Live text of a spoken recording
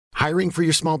Hiring for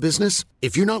your small business?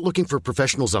 If you're not looking for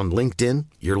professionals on LinkedIn,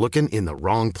 you're looking in the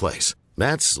wrong place.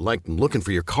 That's like looking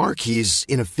for your car keys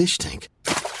in a fish tank.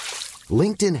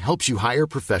 LinkedIn helps you hire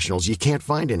professionals you can't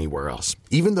find anywhere else,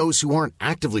 even those who aren't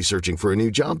actively searching for a new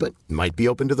job but might be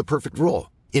open to the perfect role.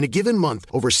 In a given month,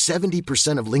 over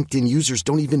 70% of LinkedIn users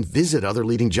don't even visit other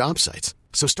leading job sites.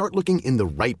 So start looking in the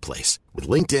right place. With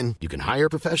LinkedIn, you can hire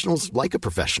professionals like a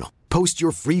professional. Post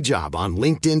your free job on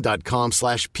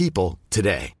linkedin.com/people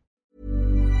today.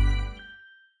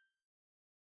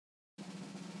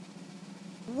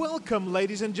 Welcome,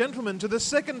 ladies and gentlemen, to the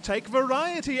Second Take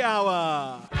Variety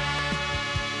Hour.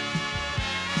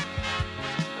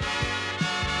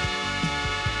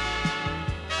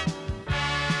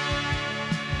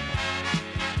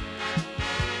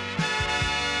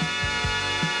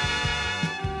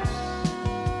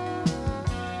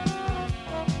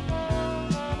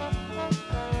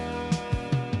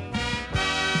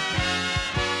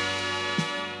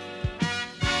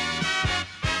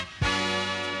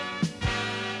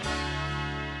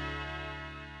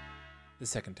 The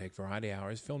Second Take Variety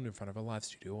Hour is filmed in front of a live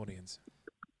studio audience.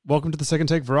 Welcome to the Second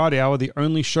Take Variety Hour, the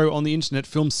only show on the internet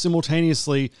filmed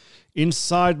simultaneously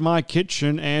inside my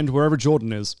kitchen and wherever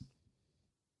Jordan is.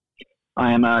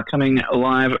 I am coming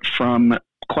live from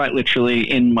quite literally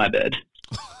in my bed.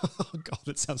 Oh, God,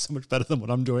 that sounds so much better than what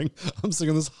I'm doing. I'm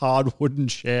sitting on this hard wooden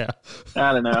chair.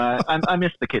 I don't know. I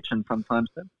miss the kitchen sometimes.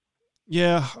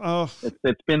 Yeah.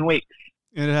 It's been weeks.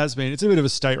 It has been. It's a bit of a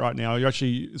state right now.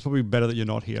 It's probably better that you're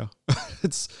not here.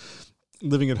 It's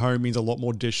living at home means a lot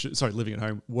more dishes. Sorry,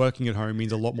 working at home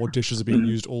means a lot more dishes are being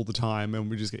used all the time, and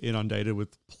we just get inundated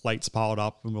with plates piled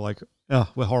up, and we're like, oh,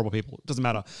 we're horrible people. It doesn't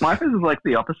matter. My case is like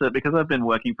the opposite because I've been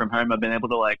working from home. I've been able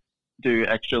to like do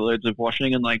extra loads of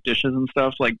washing and like dishes and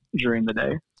stuff like during the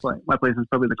day. Like my place is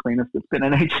probably the cleanest it's been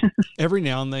in ages. Every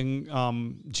now and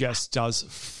then, Jess does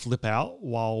flip out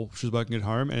while she's working at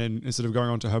home, and instead of going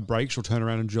on to her break, she'll turn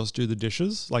around and just do the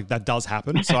dishes. Like that does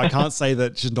happen. So I can't say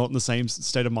that she's not in the same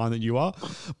state of mind that you are,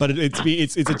 but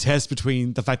it's a test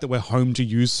between the fact that we're home to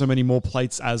use so many more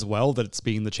plates as well that it's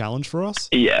been the challenge for us.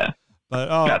 Yeah,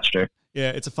 but that's true.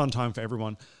 Yeah, it's a fun time for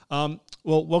everyone.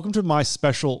 Well, welcome to my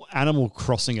special Animal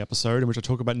Crossing episode in which I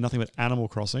talk about nothing but Animal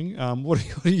Crossing. What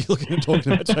are you looking at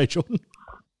talking about today, Jordan?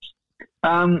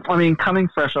 I mean, coming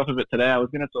fresh off of it today, I was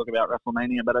going to talk about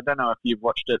WrestleMania, but I don't know if you've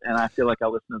watched it, and I feel like our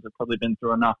listeners have probably been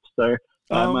through enough. So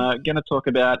I'm going to talk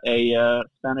about a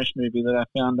Spanish movie that I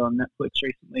found on Netflix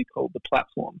recently called The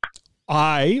Platform.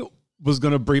 I was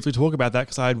going to briefly talk about that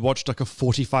because I had watched like a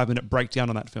 45-minute breakdown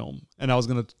on that film, and I was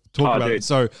going to talk about it.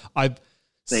 So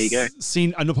there you go.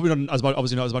 Seen, I know probably not as much,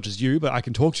 obviously not as much as you, but I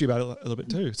can talk to you about it a little bit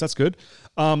too. So that's good.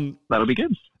 That'll be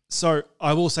good. So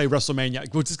I will say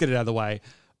WrestleMania. We'll just get it out of the way.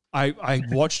 I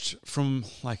watched from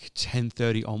like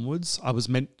 10:30 onwards. I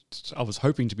was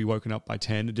hoping to be woken up by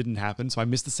 10. It didn't happen, so I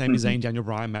missed the Sami Zayn Daniel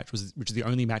Bryan match, which is the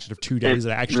only match out of 2 days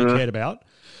that I actually cared about.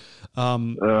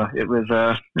 It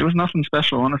was nothing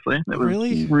special, honestly. It was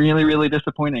really, really, really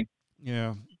disappointing.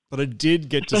 Yeah, but I did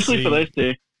get to see. Especially for those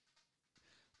two.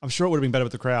 I'm sure it would have been better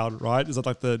with the crowd, right? Is that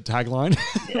like the tagline?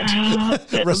 Yeah,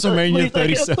 WrestleMania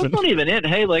 37. That's not even it.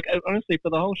 Hey, like honestly,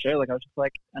 for the whole show, like I was just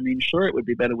like, I mean, sure, it would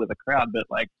be better with a crowd, but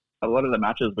like a lot of the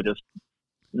matches were just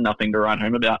nothing to write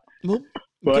home about. Well,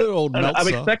 good old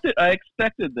Meltzer. I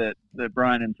expected that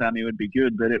Brian and Sammy would be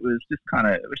good, but it was just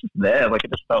there. Like it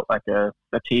just felt like a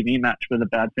TV match with a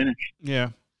bad finish. Yeah.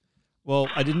 Well,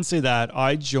 I didn't see that.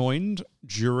 I joined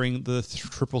during the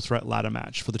triple threat ladder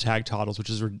match for the tag titles, which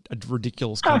is a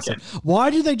ridiculous concept. Okay. Why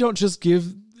do they don't just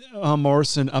give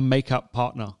Morrison a makeup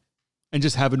partner and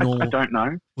just have a normal? I don't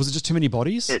know. Was it just too many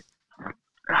bodies?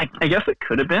 I guess it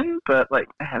could have been, but like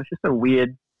it was just a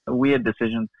weird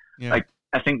decision. Yeah. Like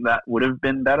I think that would have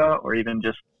been better, or even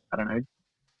just I don't know,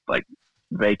 like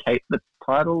vacate the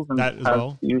titles and have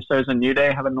the Usos and New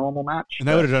Day have a normal match. And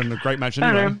they would have done a great match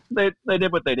anyway. I don't know. They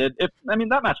did what they did.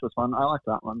 That match was fun. I liked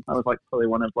that one. That was like probably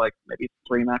one of like maybe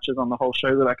 3 matches on the whole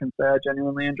show that I can say I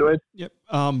genuinely enjoyed. Yep.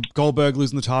 Goldberg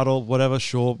losing the title, whatever,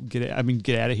 sure. Get out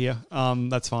of here.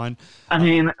 That's fine. I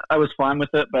mean, I was fine with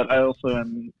it, but I also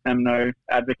am no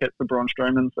advocate for Braun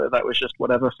Strowman, so that was just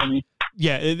whatever for me.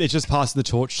 Yeah, it's just passing the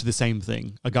torch to the same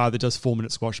thing. A guy that does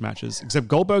 4-minute squash matches. Except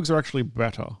Goldbergs are actually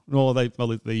better. Well, they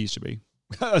used to be.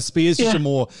 A spear is just a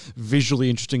more visually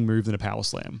interesting move than a power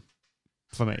slam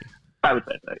for me. I would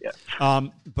say so, yeah.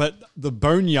 But the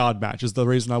Boneyard match is the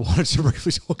reason I wanted to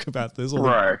briefly talk about this.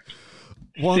 Bro.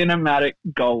 Cinematic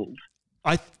gold.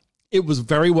 It was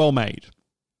very well made.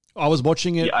 I was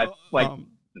watching it. Yeah,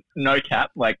 no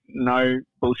cap, like no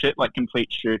bullshit, like complete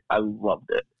shoot. I loved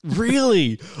it.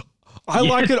 Really? I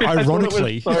like it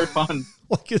ironically. It was so fun.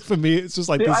 Like for me, it's just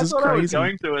like, this is I thought I was crazy.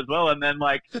 going to as well, and then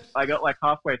like I got like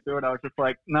halfway through it, I was just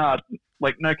like, nah,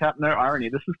 like no cap, no irony.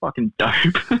 This is fucking dope.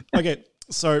 Okay,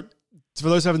 so for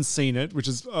those who haven't seen it, which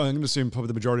is I'm going to assume probably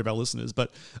the majority of our listeners,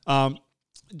 but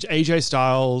AJ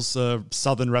Styles, a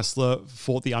Southern wrestler,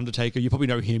 fought The Undertaker. You probably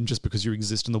know him just because you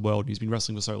exist in the world and he's been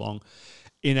wrestling for so long.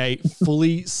 In a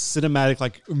fully cinematic,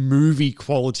 like movie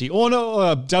quality,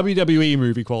 WWE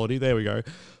movie quality. There we go.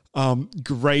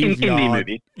 Graveyard. Indie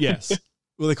movie. Yes.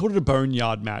 Well, they called it a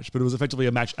boneyard match, but it was effectively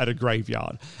a match at a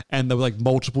graveyard. And there were like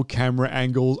multiple camera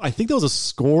angles. I think there was a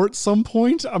score at some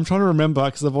point. I'm trying to remember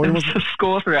because I've already a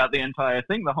score throughout the entire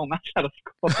thing. The whole match had a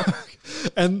score.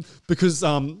 And because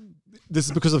this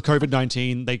is because of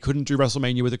COVID-19, they couldn't do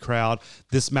WrestleMania with a crowd.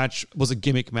 This match was a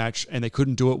gimmick match, and they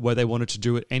couldn't do it where they wanted to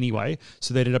do it anyway.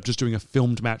 So they ended up just doing a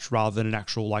filmed match rather than an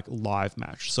actual like live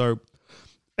match. So,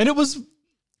 and it was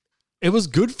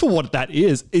good for what that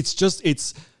is. It's just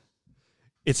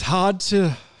it's hard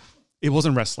to. It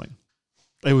wasn't wrestling.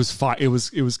 It was fight. It was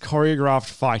choreographed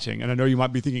fighting. And I know you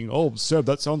might be thinking, "Oh, Seb,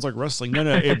 that sounds like wrestling." No,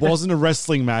 it wasn't a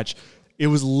wrestling match. It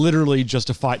was literally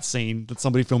just a fight scene that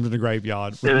somebody filmed in a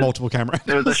graveyard with multiple camera angles.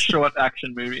 It was a short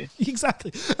action movie.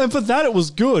 Exactly. And for that, it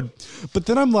was good. But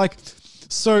then I'm like,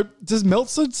 so does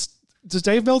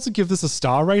Dave Meltzer give this a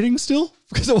star rating still?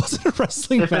 Because it wasn't a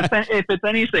wrestling match. If it's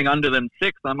anything under than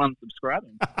 6, I'm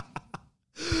unsubscribing.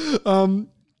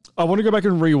 I want to go back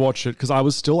and rewatch it because I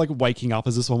was still like waking up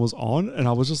as this one was on, and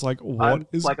I was just like, "What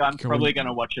is?" I'm probably going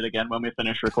to watch it again when we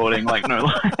finish recording. Like, no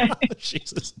lie.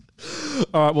 Jesus.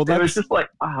 All right. Well, that was just like,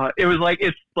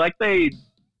 it's like they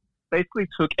basically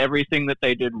took everything that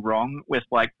they did wrong with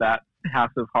like that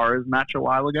House of Horrors match a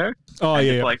while ago. Oh and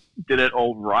yeah. Just, like did it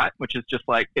all right, which is just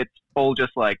like it's all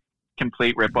just like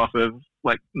complete rip off of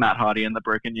like Matt Hardy and the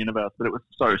Broken Universe, but it was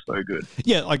so good.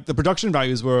 Yeah, like the production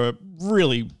values were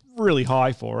really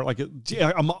high for it. Like,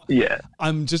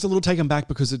 I'm just a little taken back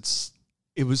because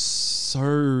it was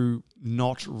so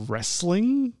not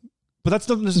wrestling. But that's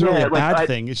not necessarily a bad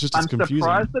thing. It's just confusing. I'm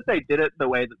surprised that they did it the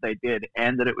way that they did,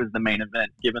 and that it was the main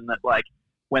event. Given that, like,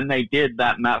 when they did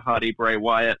that Matt Hardy Bray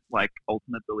Wyatt like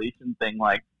Ultimate Deletion thing,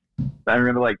 like I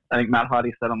remember, like I think Matt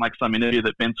Hardy said on like some interview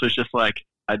that Vince was just like,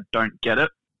 I don't get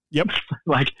it. Yep.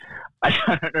 Like,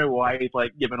 I don't know why he's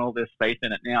like given all this faith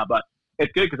in it now, but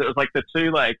it's good because it was like the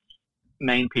two like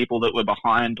main people that were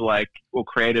behind like, well,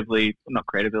 not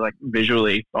creatively, like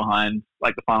visually behind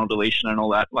like the Final Deletion and all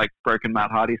that like Broken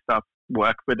Matt Hardy stuff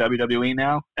work for WWE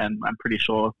now, and I'm pretty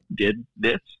sure did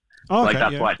this. Oh, okay, like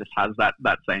that's why it just has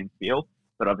that same feel,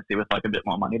 but obviously with like a bit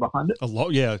more money behind it. A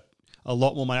lot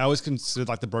more money. I always considered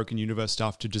like the Broken Universe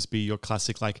stuff to just be your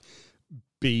classic like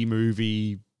B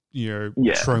movie,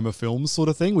 trauma films sort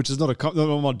of thing, which is not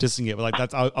I'm not dissing it, but like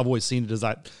that's I've always seen it as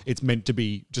that it's meant to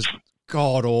be just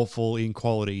god awful in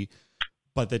quality,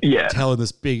 but they're telling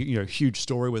this big, huge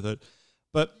story with it.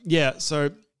 But yeah,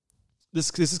 so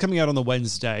this is coming out on the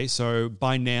Wednesday, so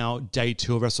by now day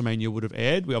 2 of WrestleMania would have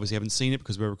aired. We obviously haven't seen it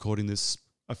because we're recording this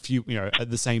at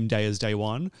the same day as day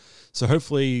 1. So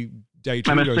hopefully day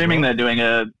 2 I'm goes assuming well. they're doing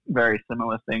a very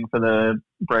similar thing for the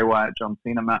Bray Wyatt John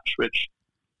Cena match, which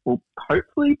will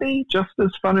hopefully be just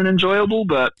as fun and enjoyable.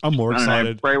 But I'm more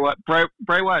excited. Bray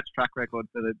Wyatt's track record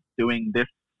for doing this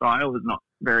style is not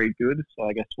very good, so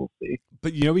I guess we'll see.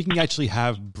 But we can actually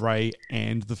have Bray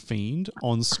and The Fiend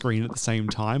on screen at the same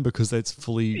time because it's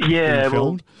fully filmed.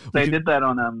 Well, they did that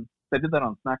on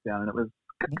SmackDown, and it was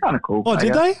kind of cool. Oh,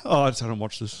 did they? Oh, I just haven't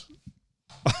watched this.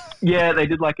 Yeah, they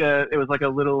did it was like a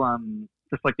little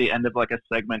just like the end of like a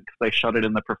segment because they shot it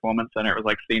in the Performance Center. It was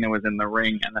like Cena was in the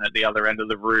ring, and then at the other end of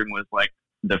the room was like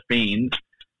The Fiend,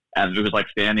 and it was like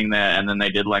standing there, and then they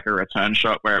did like a return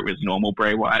shot where it was normal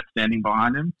Bray Wyatt standing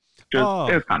behind him. It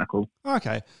was kind of cool.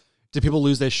 Okay. Did people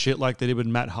lose their shit like they did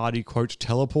when Matt Hardy, quote,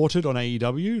 teleported on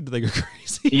AEW? Did they go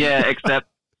crazy? Yeah, except,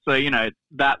 so,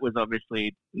 that was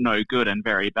obviously no good and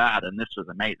very bad, and this was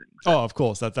amazing. So. Oh, of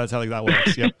course. That's how that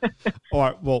works. Yep. All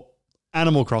right. Well,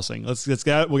 Animal Crossing. We'll get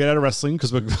out of wrestling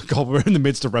because we're in the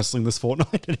midst of wrestling this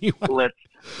fortnight anyway.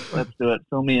 Let's do it.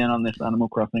 Fill me in on this Animal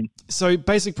Crossing. So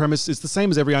basic premise is the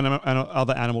same as every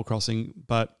other Animal Crossing,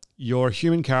 but you're a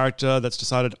human character that's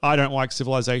decided, I don't like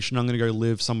civilization, I'm going to go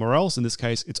live somewhere else. In this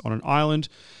case, it's on an island.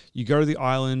 You go to the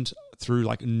island through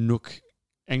like Nook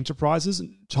Enterprises.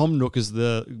 Tom Nook is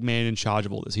the man in charge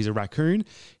of all this. He's a raccoon.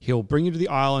 He'll bring you to the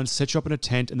island, set you up in a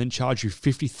tent, and then charge you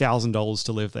 $50,000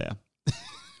 to live there.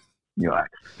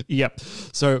 Yep.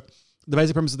 So the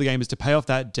basic premise of the game is to pay off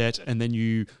that debt, and then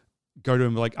you go to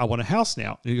him like, I want a house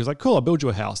now. And he goes like, cool, I'll build you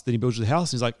a house. Then he builds you the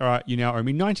house, and he's like, all right, you now owe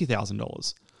me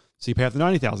 $90,000. So you pay off the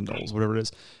 $90,000, whatever it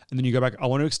is. And then you go back, I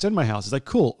want to extend my house. It's like,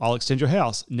 cool, I'll extend your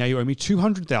house. Now you owe me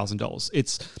 $200,000.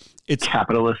 It's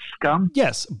capitalist scum.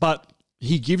 Yes, but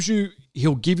he'll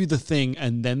give you the thing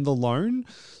and then the loan.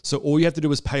 So all you have to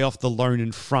do is pay off the loan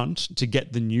in front to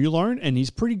get the new loan. And he's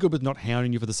pretty good with not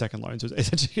hounding you for the second loan. So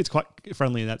it's quite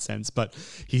friendly in that sense, but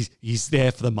he's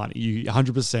there for the money.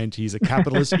 100%. He's a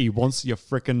capitalist. He wants your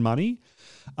frickin' money.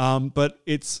 But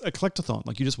it's a collectathon.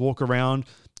 Like you just walk around,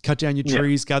 cut down your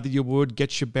trees, gather your wood,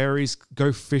 get your berries,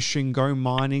 go fishing, go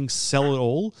mining, sell it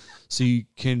all. So you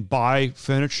can buy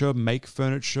furniture, make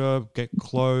furniture, get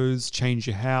clothes, change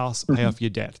your house, pay off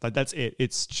your debt. Like that's it.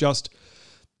 It's just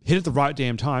hit at the right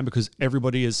damn time because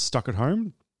everybody is stuck at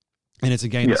home. And it's a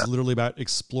game that's literally about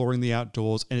exploring the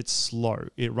outdoors, and it's slow.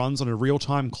 It runs on a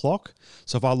real-time clock.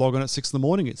 So if I log on at 6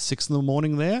 a.m, it's 6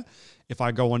 a.m. there. If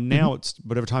I go on now, it's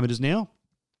whatever time it is now.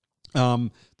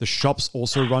 The shops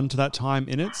also run to that time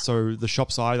in it. So the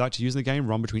shops I like to use in the game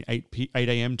run between 8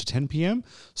 a.m. to 10 p.m.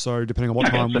 So depending on what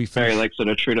time we finish. Very like sort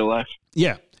of true to life.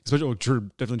 Yeah. Especially,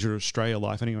 definitely true to Australia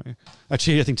life anyway.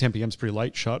 Actually, I think 10 p.m. is pretty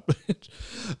late shut.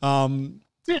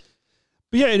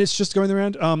 But yeah, and it's just going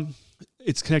around.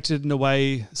 It's connected in a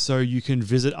way so you can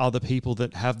visit other people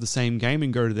that have the same game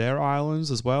and go to their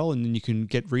islands as well. And then you can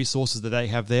get resources that they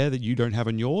have there that you don't have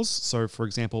in yours. So for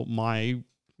example, my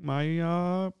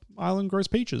island grows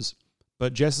peaches,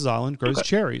 but Jess's island grows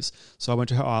cherries. So I went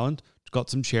to her island, got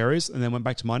some cherries, and then went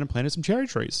back to mine and planted some cherry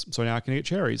trees. So now I can get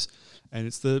cherries. And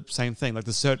it's the same thing. Like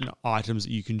there's certain items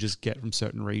that you can just get from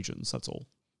certain regions. That's all.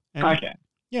 And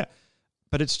yeah.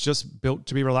 But it's just built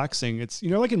to be relaxing. It's,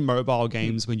 like in mobile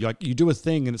games when you do a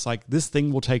thing and it's like, this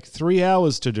thing will take 3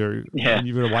 hours to do. Yeah. And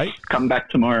you've got to wait. Come back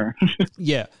tomorrow.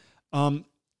 Yeah.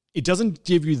 It doesn't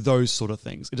give you those sort of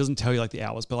things. It doesn't tell you like the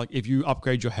hours, but like if you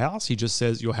upgrade your house, he just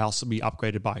says your house will be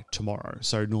upgraded by tomorrow.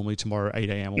 So normally tomorrow, 8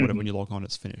 a.m. or whatever, when you log on,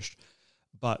 it's finished.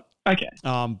 But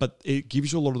but it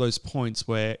gives you a lot of those points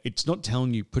where it's not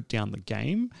telling you put down the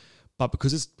game, but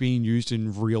because it's being used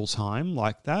in real time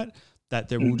like that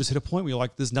there will just hit a point where you're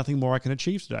like, there's nothing more I can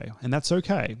achieve today. And that's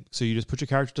okay. So you just put your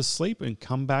character to sleep and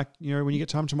come back, when you get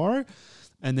time tomorrow,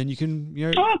 and then you can,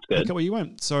 pick up where you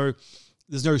went. So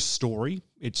there's no story.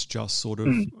 It's just sort of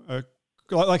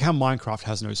like how Minecraft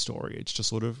has no story. It's just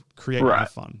sort of create and have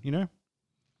fun, Yeah,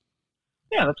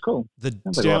 that's cool. The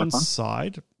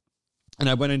downside, and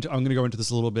I'm going to go into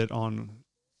this a little bit on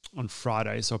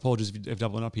Friday, so apologies if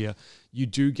doubling up here. You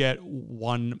do get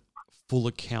one full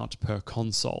account per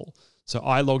console. So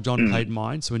I logged on, played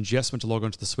mine. So when Jess went to log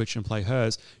onto the Switch and play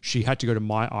hers, she had to go to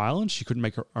my island. She couldn't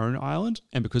make her own island.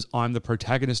 And because I'm the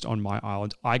protagonist on my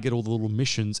island, I get all the little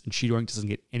missions and she doesn't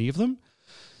get any of them.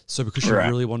 So because she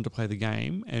really wanted to play the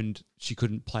game and she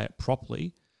couldn't play it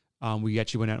properly, we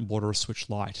actually went out and bought her a Switch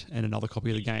Lite and another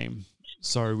copy of the game.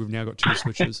 So we've now got 2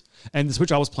 Switches. And the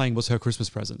Switch I was playing was her Christmas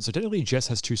present. So technically Jess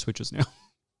has 2 Switches now.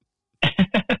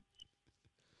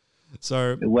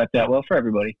 So it worked out well for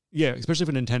everybody. Yeah, especially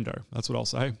for Nintendo. That's what I'll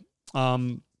say.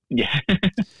 Yeah.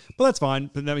 But that's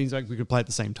fine. But that means like we could play at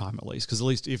the same time at least. Because at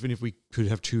least even if we could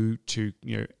have two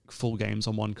full games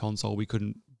on one console, we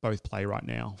couldn't both play right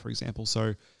now, for example.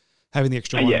 So having the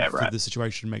extra one for the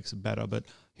situation makes it better. But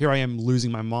here I am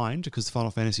losing my mind because Final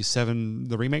Fantasy VII,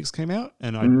 the remakes came out,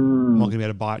 and I'm not going to be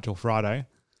able to buy it till Friday.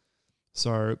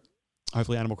 So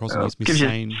hopefully Animal Crossing makes me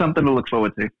sane. Something to look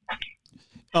forward to.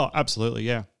 Oh, absolutely,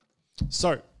 yeah.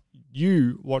 So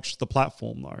you watched The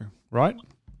Platform though, right?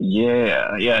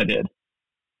 Yeah, I did.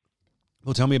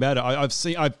 Well, tell me about it.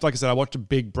 Like I said, I watched a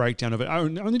big breakdown of it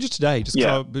only just today,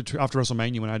 after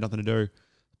WrestleMania when I had nothing to do.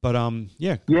 But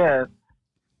yeah.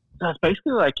 So it's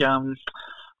basically like trying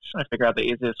to figure out the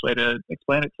easiest way to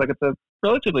explain it. It's like it's a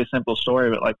relatively simple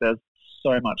story, but like there's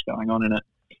so much going on in it.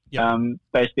 Yep.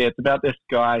 Basically, it's about this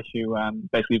guy who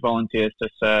basically volunteers to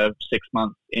serve 6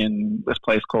 months in this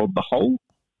place called The Hole,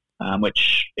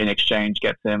 which in exchange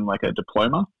gets him like a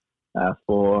diploma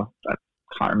for, I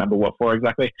can't remember what for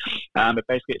exactly, but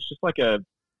basically it's just like a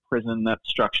prison that's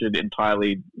structured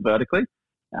entirely vertically.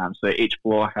 So each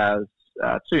floor has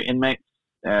 2 inmates.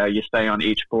 You stay on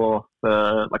each floor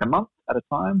for like a month at a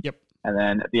time. Yep. And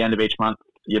then at the end of each month,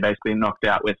 you're basically knocked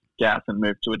out with gas and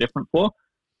moved to a different floor.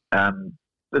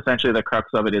 Essentially, the crux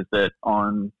of it is that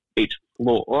on each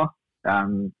floor,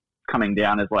 coming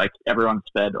down is like everyone's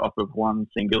fed off of one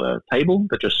singular table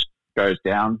that just goes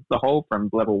down the hole from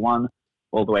level 1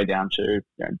 all the way down to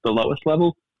the lowest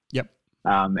level. Yep.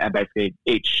 And basically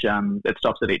each it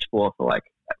stops at each floor for like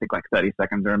I think like 30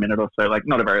 seconds or a minute or so, like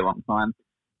not a very long time.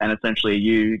 And essentially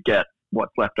you get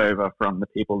what's left over from the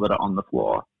people that are on the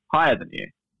floor higher than you,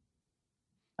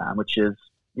 which is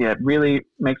really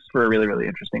makes for a really, really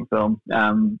interesting film.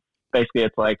 Basically,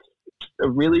 it's like a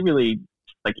really, really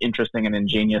like interesting and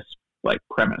ingenious like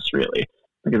premise, really,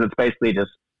 because it's basically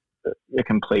just a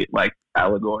complete like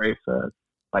allegory for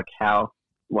like how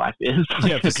life is.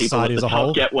 Yeah, like, for the people society at as the a top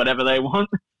whole. get whatever they want,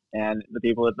 and the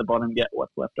people at the bottom get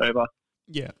what's left over.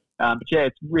 Yeah. But yeah,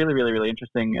 it's really, really, really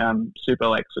interesting. Super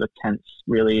like sort of tense,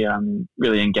 really,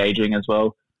 really engaging as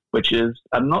well. Which is,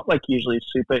 I'm not like usually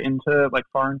super into like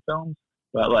foreign films,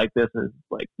 but like this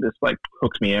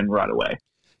hooks me in right away.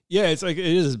 Yeah, it's like it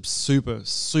is a super,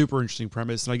 super interesting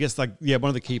premise. And I guess like, yeah, one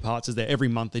of the key parts is that every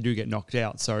month they do get knocked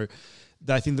out. So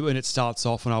I think that when it starts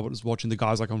off, when I was watching the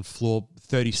guys like on floor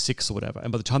 36 or whatever,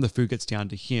 and by the time the food gets down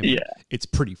to him, it's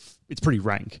pretty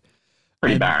rank.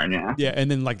 Pretty barren, yeah. Yeah,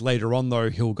 and then like later on though,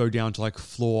 he'll go down to like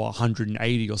floor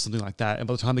 180 or something like that. And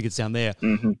by the time he gets down there,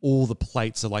 all the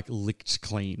plates are like licked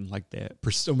clean, like they're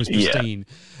almost pristine.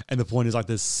 Yeah. And the point is like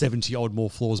there's 70 odd more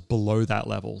floors below that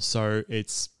level. So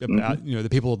it's about, the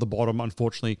people at the bottom,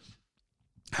 unfortunately,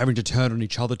 having to turn on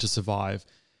each other to survive.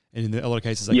 And in a lot of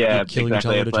cases, like killing each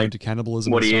other to turn to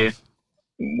cannibalism what and stuff.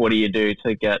 What do you do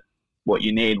to get what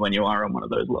you need when you are on one of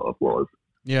those lower floors?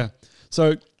 Yeah.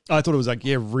 So I thought it was like,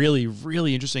 really,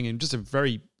 really interesting and just a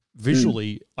very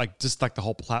visually, like just like the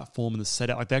whole platform and the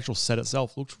setup, like the actual set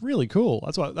itself looks really cool.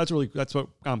 That's what it's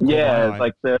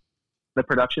like the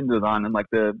production design and like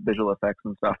the visual effects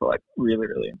and stuff are like really,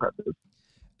 really impressive.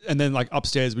 And then like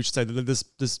upstairs, we should say that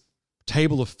this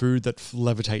table of food that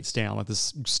levitates down, like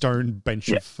this stone bench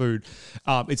of food,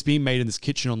 it's being made in this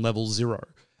kitchen on level 0.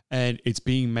 And it's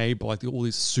being made by like all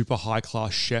these super high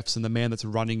class chefs, and the man that's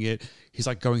running it, he's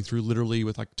like going through literally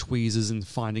with like tweezers and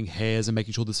finding hairs and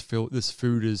making sure this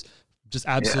food is just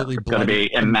absolutely it's going to be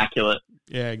immaculate.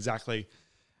 Yeah, exactly.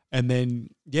 And then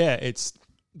it's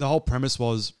the whole premise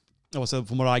was, so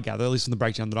from what I gather, at least from the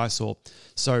breakdown that I saw,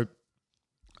 so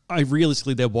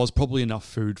realistically there was probably enough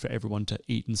food for everyone to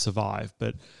eat and survive,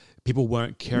 but people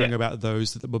weren't caring about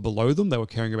those that were below them. They were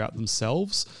caring about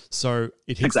themselves. So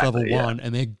it hits level 1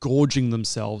 and they're gorging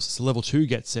themselves. So level 2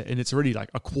 gets it and it's already like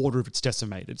a quarter of it's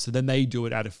decimated. So then they do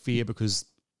it out of fear because,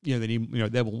 they need,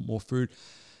 they want more food.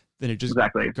 Then it just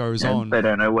goes on. They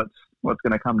don't know what's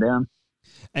going to come down.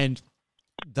 And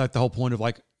the whole point of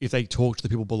like, if they talk to the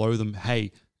people below them,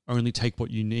 hey, only take what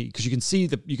you need. Because you can see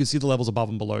the levels above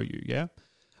and below you. Yeah.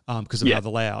 Because of how the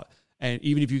layout. And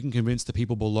even if you can convince the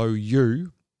people below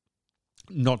you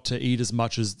not to eat as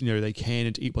much as they can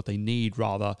and to eat what they need,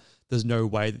 rather, there's no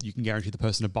way that you can guarantee the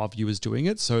person above you is doing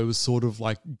it. So it was sort of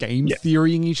like game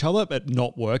theorying each other, but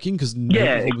not working because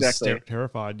nobody was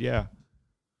terrified. Yeah,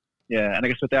 and I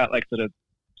guess without like sort of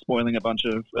spoiling a bunch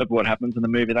of what happens in the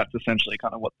movie, that's essentially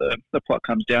kind of what the plot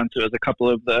comes down to. Is a couple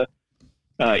of the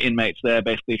inmates there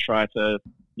basically try to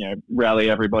rally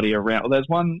everybody around. Well, there's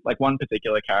one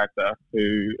particular character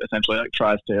who essentially like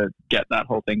tries to get that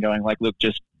whole thing going. Like, look,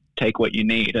 just take what you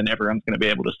need and everyone's going to be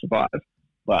able to survive,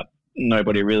 but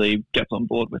nobody really gets on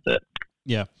board with it.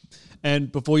 Yeah. And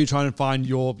before you try and find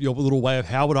your little way of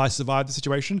how would I survive the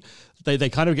situation, they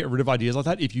kind of get rid of ideas like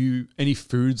that. If any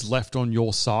food's left on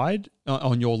your side,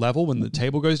 on your level when the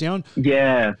table goes down,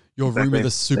 your room either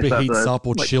super heats up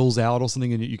or chills out or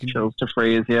something, and you can chills to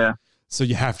freeze. So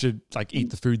you have to like eat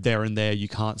the food there and there. You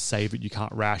can't save it. You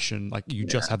can't ration. Like you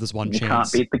just have this one chance. You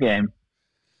can't beat the game.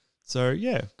 So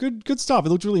yeah, good stuff. It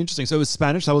looked really interesting. So it was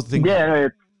Spanish. That was the thing. Yeah,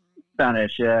 it's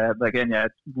Spanish. Yeah,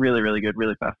 it's really, really good,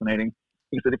 really fascinating.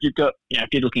 Like I said,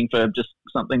 if you're looking for just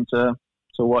something to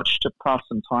watch to pass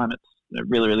some time, it's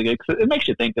really, really good because it makes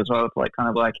you think as well. It's like kind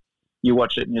of like you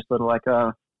watch it and you're sort of like,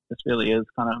 oh, this really is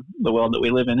kind of the world that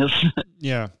we live in, isn't it?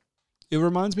 Yeah. It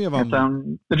reminds me of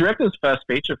the director's first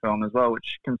feature film as well,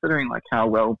 which, considering like how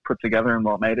well put together and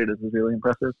well made it is really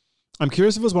impressive. I'm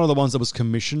curious if it was one of the ones that was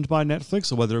commissioned by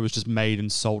Netflix or whether it was just made and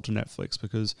sold to Netflix,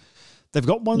 because they've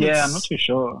got one that's I'm not too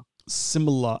sure.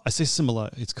 Similar. I say similar.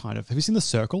 It's kind of. Have you seen The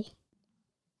Circle?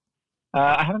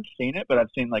 I haven't seen it, but I've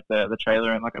seen like the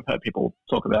trailer and like I've heard people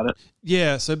talk about it.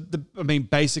 Yeah, so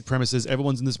basic premise is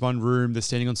everyone's in this one room, they're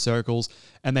standing on circles,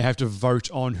 and they have to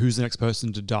vote on who's the next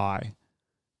person to die.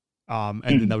 And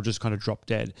then they'll just kind of drop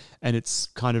dead. And it's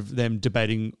kind of them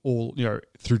debating all,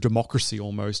 through democracy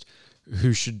almost,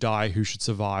 who should die, who should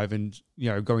survive, and,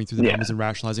 going through the numbers and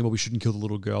rationalizing, well, we shouldn't kill the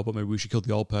little girl, but maybe we should kill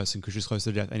the old person because she's close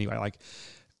to death anyway. Like,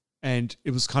 and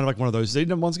it was kind of like one of those,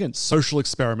 once again, social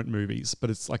experiment movies, but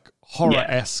it's like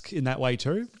horror-esque in that way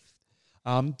too.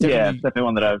 It's definitely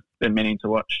one that I've been meaning to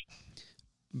watch.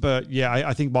 But yeah,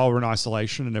 I think while we're in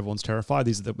isolation and everyone's terrified,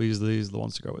 these are the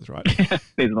ones to go with, right?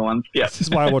 These are the ones. Yeah, this is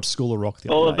why I watched School of Rock.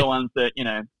 All of the ones that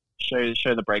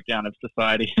show the breakdown of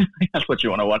society. That's what you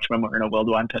want to watch when we're in a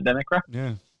worldwide pandemic, right?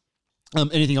 Yeah.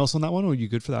 Anything else on that one, or are you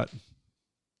good for that?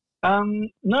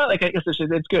 No, like I guess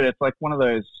it's good. It's like one of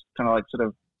those kind of like sort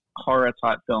of horror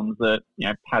type films that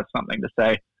has something to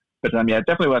say. But yeah,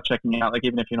 definitely worth checking out. Like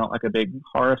even if you're not like a big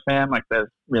horror fan, like there's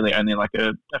really only like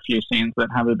a few scenes that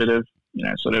have a bit of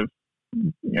sort of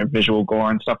visual gore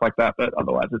and stuff like that. But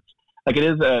otherwise, it's like it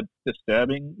is a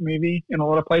disturbing movie in a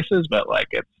lot of places, but like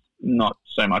it's not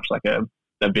so much like a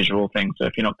visual thing. So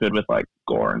if you're not good with like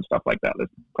gore and stuff like that, there's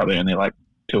probably only like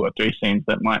 2 or 3 scenes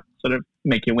that might sort of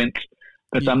make you wince.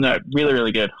 But no, really,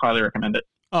 really good. Highly recommend it.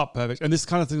 Oh, perfect. And this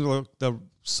kind of thing, like the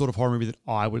sort of horror movie that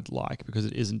I would like, because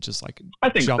it isn't just like I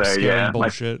think jump so, scare yeah. and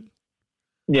bullshit.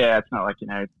 It's not like,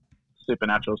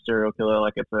 supernatural serial killer.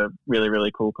 Like it's a really,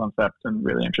 really cool concept and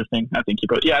really interesting. I think you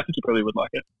probably would like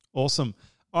it. Awesome.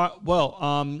 All right.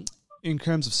 Well, in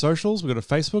terms of socials, we've got a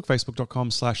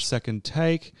facebook.com/second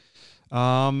take.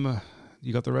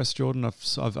 You got the rest, Jordan?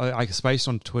 I spaced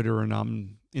on Twitter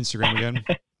and Instagram again.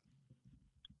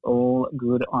 All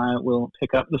good. I will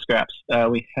pick up the scraps.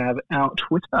 We have our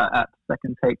Twitter at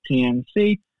Second Take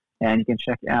TMC, and you can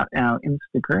check out our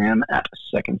Instagram at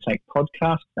Second Take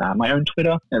Podcast. My own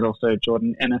Twitter is also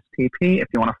Jordan NSTP if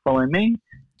you want to follow me.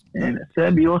 And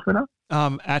Seb, your Twitter?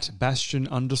 At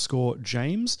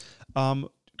Bastion_James.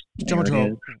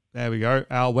 There we go.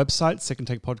 Our website,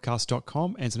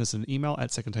 secondtakepodcast.com, and send us an email at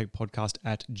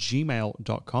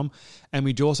secondtakepodcast@gmail.com. And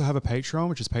we do also have a Patreon,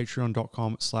 which is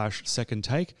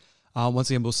patreon.com/secondtake. Once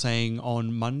again, we're saying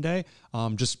on Monday,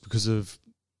 just because of,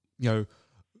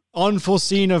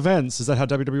 unforeseen events. Is that how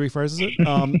WWE phrases it?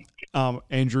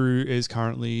 Andrew is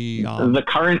currently... the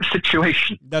current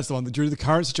situation. That's the one. Due to the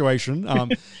current situation,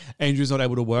 Andrew's not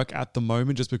able to work at the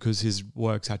moment just because his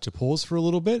work's had to pause for a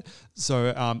little bit.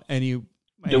 So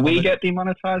do we get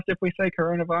demonetized if we say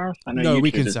coronavirus? I know no,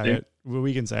 we can say it.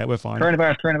 We can say it. We're fine.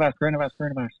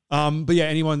 Coronavirus. But yeah,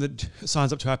 anyone that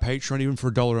signs up to our Patreon, even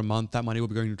for $1 a month, that money will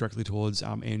be going directly towards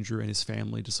Andrew and his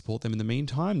family to support them in the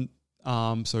meantime.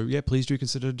 So yeah, please do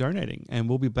consider donating, and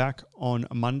we'll be back on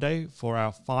Monday for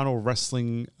our final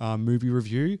wrestling movie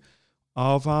review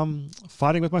of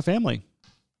Fighting With My Family.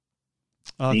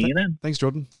 See you then. Thanks,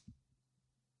 Jordan.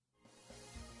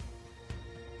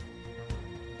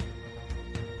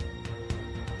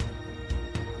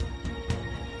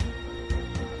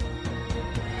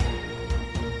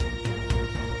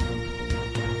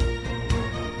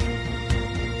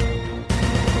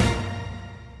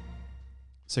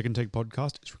 Second Take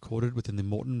Podcast is recorded within the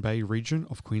Moreton Bay region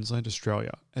of Queensland,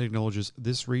 Australia, and acknowledges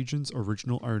this region's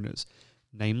original owners,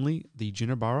 namely the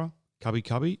Jinnabara, Cubby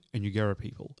Cubby, and Yugera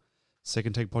people.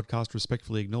 Second Take Podcast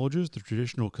respectfully acknowledges the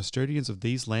traditional custodians of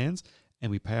these lands,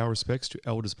 and we pay our respects to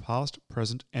elders past,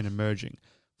 present, and emerging,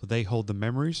 for they hold the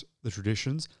memories, the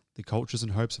traditions, the cultures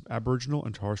and hopes of Aboriginal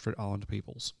and Torres Strait Islander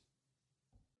peoples.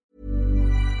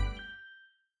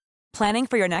 Planning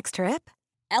for your next trip?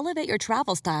 Elevate your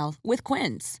travel style with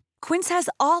Quince. Quince has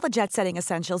all the jet-setting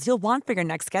essentials you'll want for your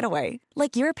next getaway,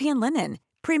 like European linen,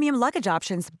 premium luggage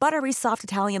options, buttery soft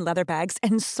Italian leather bags,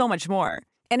 and so much more.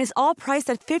 And is all priced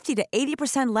at 50 to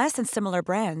 80% less than similar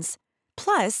brands.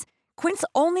 Plus, Quince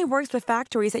only works with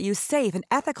factories that use safe and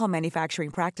ethical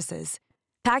manufacturing practices.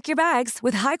 Pack your bags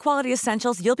with high-quality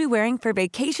essentials you'll be wearing for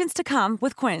vacations to come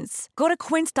with Quince. Go to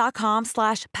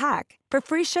quince.com/pack for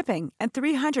free shipping and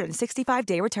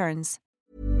 365-day returns.